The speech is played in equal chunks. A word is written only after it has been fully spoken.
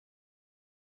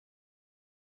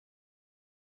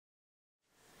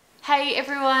Hey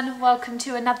everyone, welcome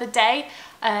to another day.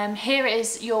 Here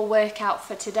is your workout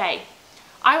for today.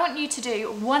 I want you to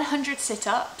do 100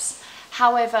 sit-ups.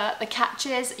 However, the catch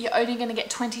is you're only going to get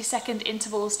 20-second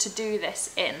intervals to do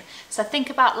this in. So think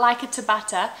about like a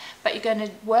Tabata, but you're going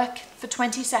to work for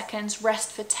 20 seconds,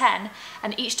 rest for 10,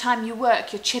 and each time you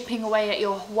work, you're chipping away at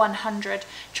your 100,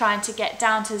 trying to get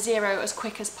down to 0 as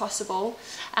quick as possible.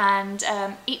 And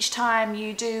each time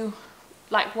you do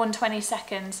like 120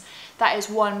 seconds, that is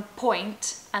 1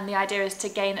 point, and the idea is to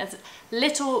gain as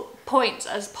little points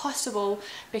as possible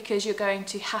because you're going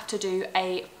to have to do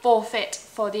a forfeit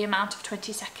for the amount of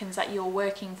 20 seconds that you're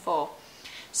working for.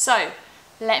 So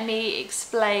let me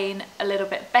explain a little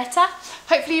bit better.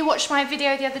 Hopefully you watched my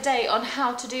video the other day on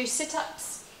how to do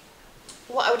sit-ups.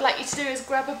 What I would like you to do is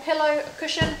grab a pillow, a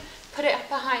cushion, put it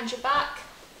behind your back,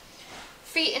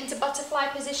 feet into butterfly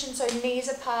position, so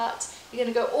knees apart. You're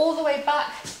going to go all the way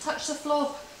back, touch the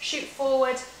floor, shoot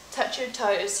forward, touch your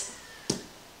toes.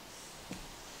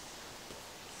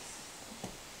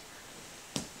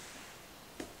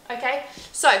 Okay,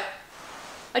 so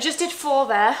I just did 4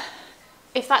 there.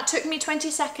 If that took me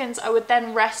 20 seconds, I would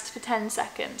then rest for 10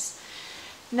 seconds.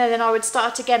 And then I would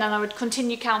start again and I would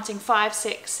continue counting 5,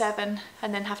 6, 7,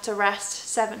 and then have to rest,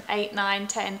 7, 8, 9,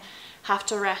 10, have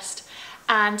to rest.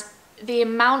 And the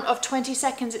amount of 20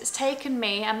 seconds it's taken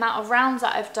me, amount of rounds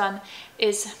that I've done,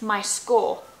 is my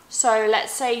score. So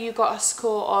let's say you got a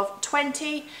score of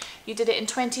 20, you did it in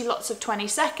 20 lots of 20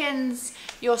 seconds,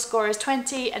 your score is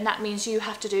 20, and that means you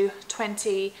have to do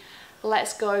 20,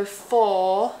 let's go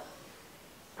for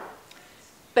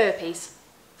burpees.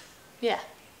 Yeah,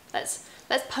 let's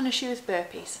punish you with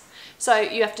burpees. So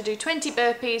you have to do 20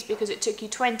 burpees because it took you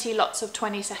 20 lots of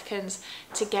 20 seconds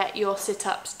to get your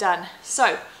sit-ups done.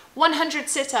 So 100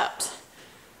 sit-ups,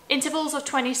 intervals of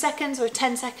 20 seconds with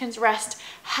 10 seconds rest.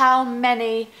 How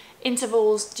many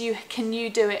intervals can you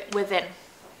do it within?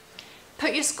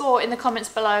 Put your score in the comments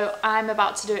below. I'm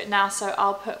about to do it now, so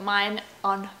I'll put mine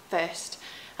on first.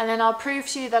 And then I'll prove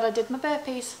to you that I did my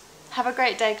burpees. Have a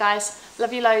great day, guys.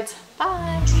 Love you loads.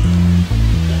 Bye.